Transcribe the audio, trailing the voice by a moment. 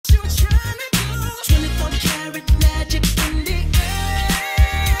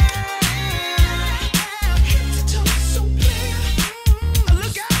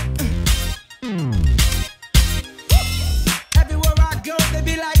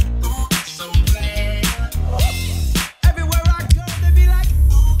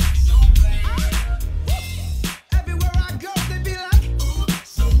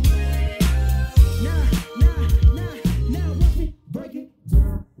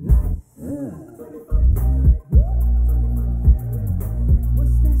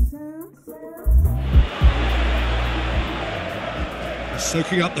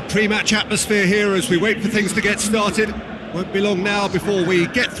Soaking up the pre-match atmosphere here as we wait for things to get started. Won't be long now before we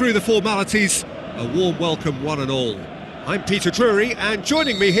get through the formalities. A warm welcome, one and all. I'm Peter Drury, and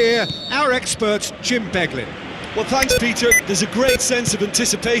joining me here, our expert, Jim Beglin. Well, thanks, Peter. There's a great sense of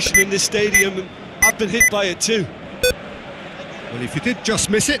anticipation in this stadium, and I've been hit by it too. Well, if you did just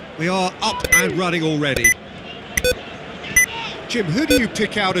miss it, we are up and running already. Jim, who do you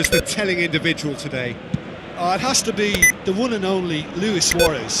pick out as the telling individual today? It has to be the one and only Luis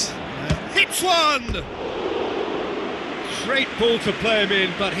Suarez. Hits one! Great ball to play him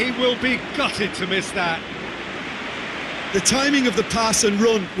in, but he will be gutted to miss that. The timing of the pass and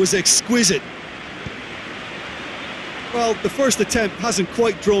run was exquisite. Well, the first attempt hasn't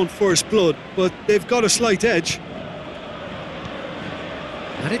quite drawn first blood, but they've got a slight edge.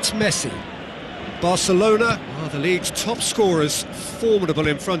 And it's Messi. Barcelona are the league's top scorers, formidable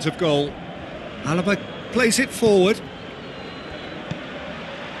in front of goal. Alaba plays it forward.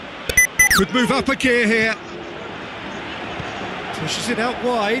 Could move up a gear here. Pushes it out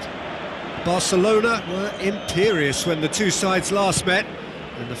wide. Barcelona were imperious when the two sides last met,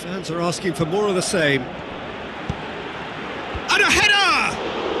 and the fans are asking for more of the same. And a header!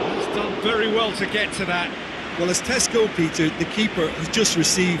 He's done very well to get to that. Well, as tests go, Peter, the keeper has just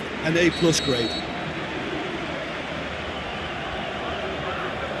received an A+ grade.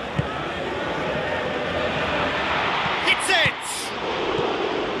 Hits it!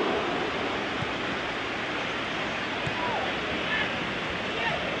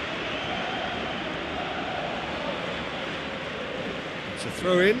 It's a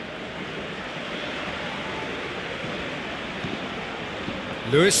throw in.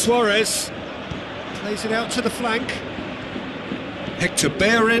 Luis Suarez plays it out to the flank. Hector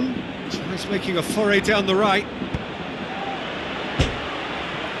Bellerin tries making a foray down the right.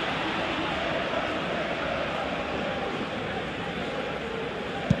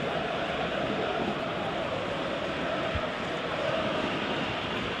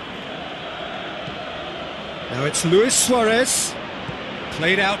 Now it's Luis Suarez,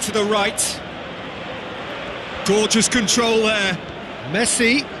 played out to the right. Gorgeous control there.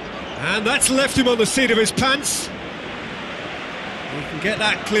 Messi, and that's left him on the seat of his pants. He can get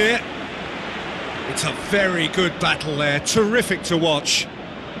that clear. It's a very good battle there, terrific to watch.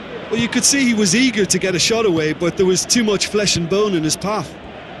 Well, you could see he was eager to get a shot away, but there was too much flesh and bone in his path.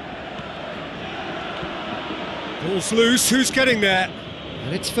 Ball's loose, who's getting there?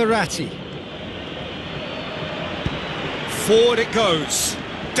 And it's Verratti. Forward it goes,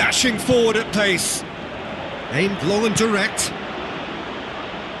 dashing forward at pace. Aimed long and direct.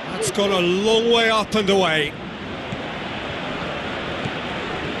 That's gone a long way up and away.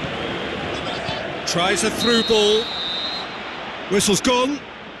 Tries a through ball. Whistle's gone,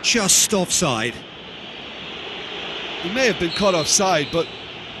 just offside. He may have been caught offside, but,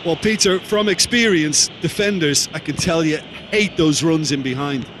 well, Peter, from experience, defenders, I can tell you, hate those runs in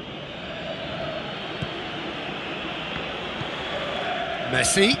behind.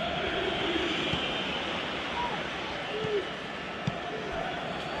 Messi.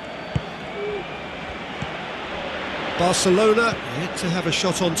 Barcelona yet to have a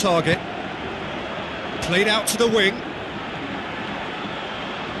shot on target. Played out to the wing.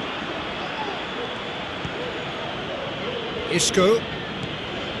 Isco.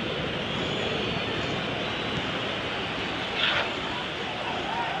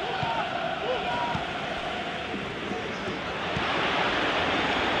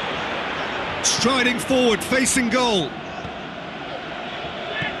 Striding forward, facing goal.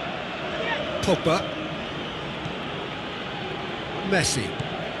 Pogba. Messi.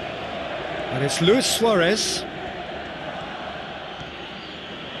 And it's Luis Suarez.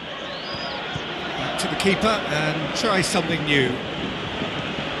 Back to the keeper and try something new.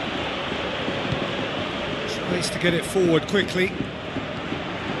 Tries to get it forward quickly.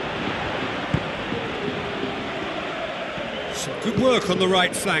 Some good work on the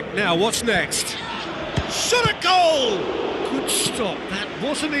right flank. Now, what's next? Shot at goal! Good stop, that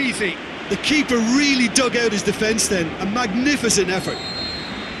wasn't easy. The keeper really dug out his defence then, a magnificent effort.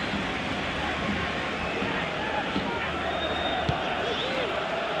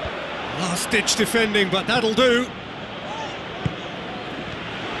 Last-ditch defending, but that'll do.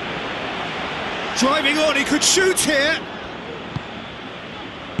 Driving on, he could shoot here.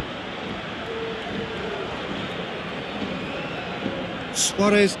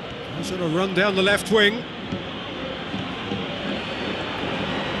 Suarez goes on a run down the left wing.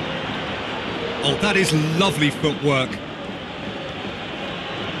 Oh, that is lovely footwork.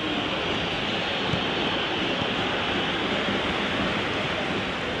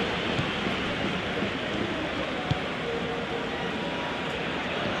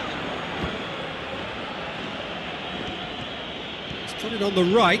 In on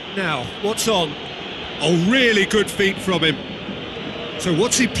the right now, what's on? Oh, really good feet from him. So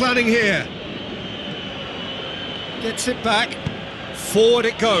what's he planning here? Gets it back, forward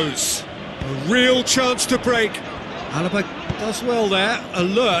it goes. A real chance to break. Alaba does well there,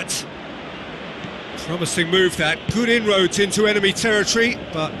 alert. Promising move that, good inroads into enemy territory,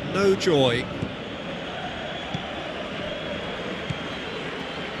 but no joy.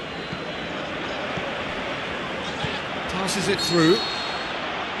 Passes it through.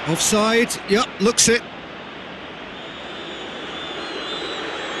 Offside, yep, looks it.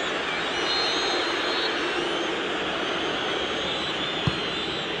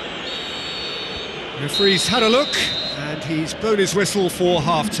 Referee's had a look, and he's blown his whistle for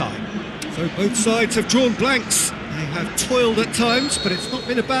half-time. So both sides have drawn blanks. They have toiled at times, but it's not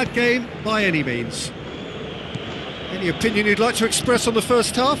been a bad game by any means. Any opinion you'd like to express on the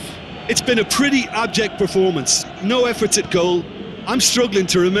first half? It's been a pretty abject performance. No efforts at goal. I'm struggling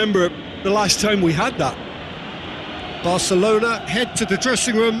to remember the last time we had that. Barcelona head to the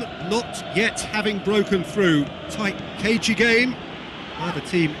dressing room, not yet having broken through. Tight, cagey game. Neither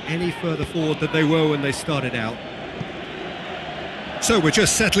team any further forward than they were when they started out. So we're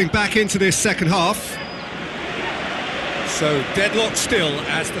just settling back into this second half. So deadlock still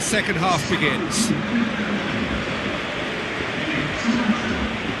as the second half begins.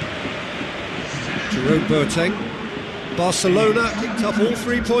 Jerome Boateng. Barcelona picked up all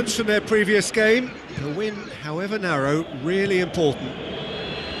 3 points from their previous game. The win, however narrow, really important.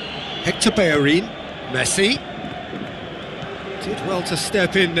 Hector Bellerin, Messi. Did well to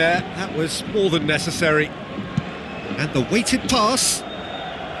step in there, that was more than necessary. And the weighted pass.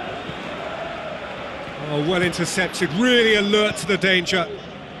 Oh, well intercepted, really alert to the danger.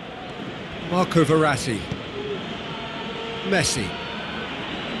 Marco Verratti. Messi.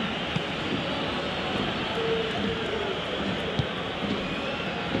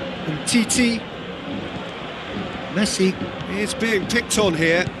 And Titi. Messi is being picked on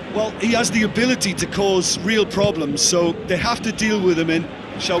here. Well, he has the ability to cause real problems, so they have to deal with him in,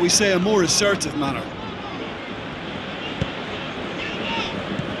 shall we say, a more assertive manner.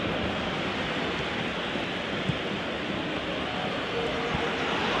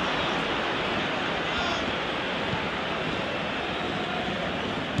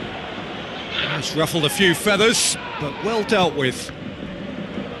 It's ruffled a few feathers, but well dealt with.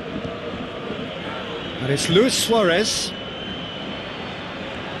 And it's Luis Suarez.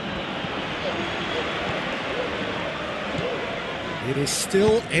 It is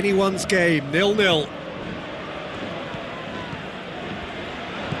still anyone's game, 0-0.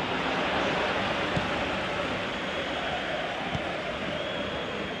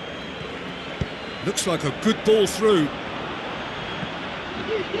 Looks like a good ball through.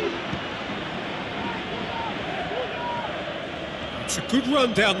 It's a good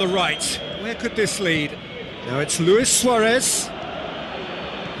run down the right. Where could this lead? Now it's Luis Suarez.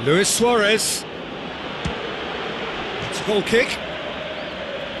 Luis Suarez. It's a goal kick.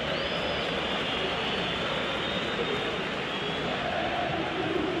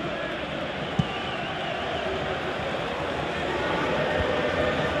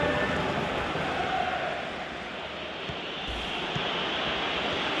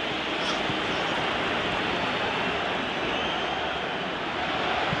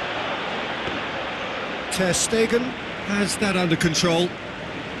 Ter Stegen has that under control.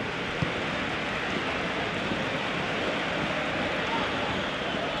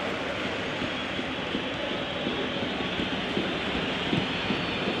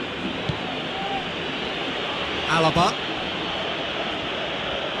 Alaba.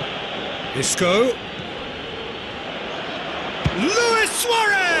 Isco. Luis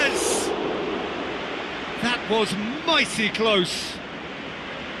Suarez! That was mighty close.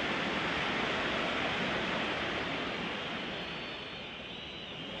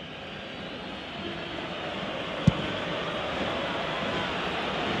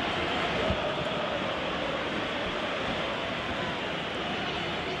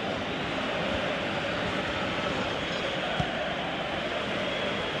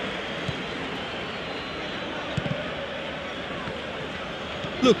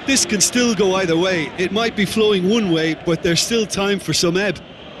 Look, this can still go either way. It might be flowing one way, but there's still time for some ebb.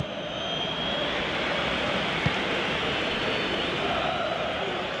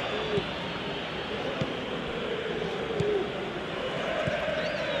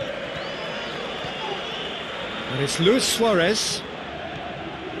 And it's Luis Suarez.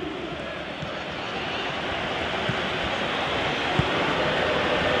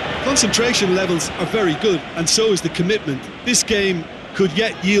 Concentration levels are very good, and so is the commitment. This game could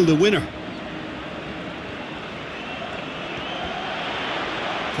yet yield a winner.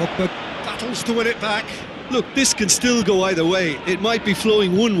 Pogba battles to win it back. Look, this can still go either way. It might be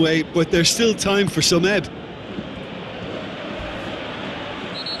flowing one way, but there's still time for some ebb.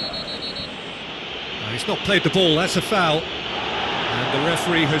 He's not played the ball, that's a foul. And the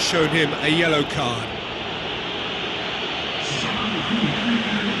referee has shown him a yellow card.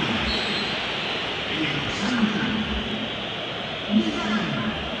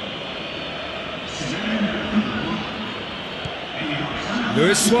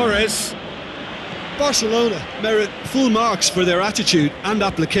 Luis Suarez. Barcelona merit full marks for their attitude and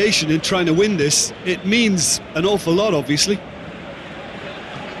application in trying to win this. It means an awful lot, obviously.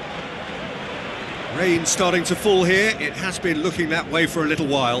 Rain starting to fall here. It has been looking that way for a little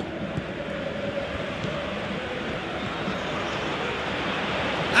while.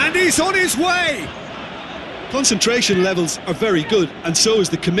 And he's on his way! Concentration levels are very good, and so is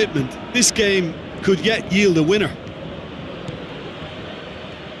the commitment. This game could yet yield a winner.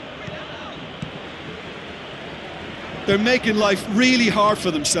 They're making life really hard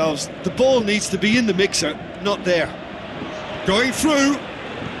for themselves. The ball needs to be in the mixer, not there. Going through.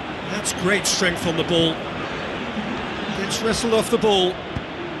 That's great strength on the ball. Gets wrestled off the ball.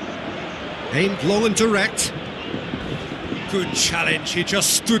 Aimed long and direct. Good challenge, he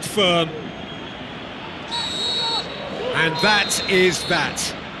just stood firm. And that is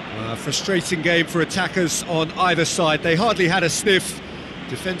that. A frustrating game for attackers on either side. They hardly had a sniff.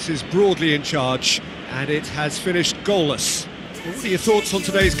 Defence is broadly in charge, and it has finished goalless. What are your thoughts on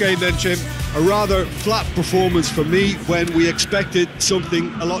today's game then, Jim? A rather flat performance for me when we expected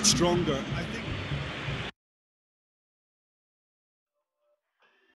something a lot stronger.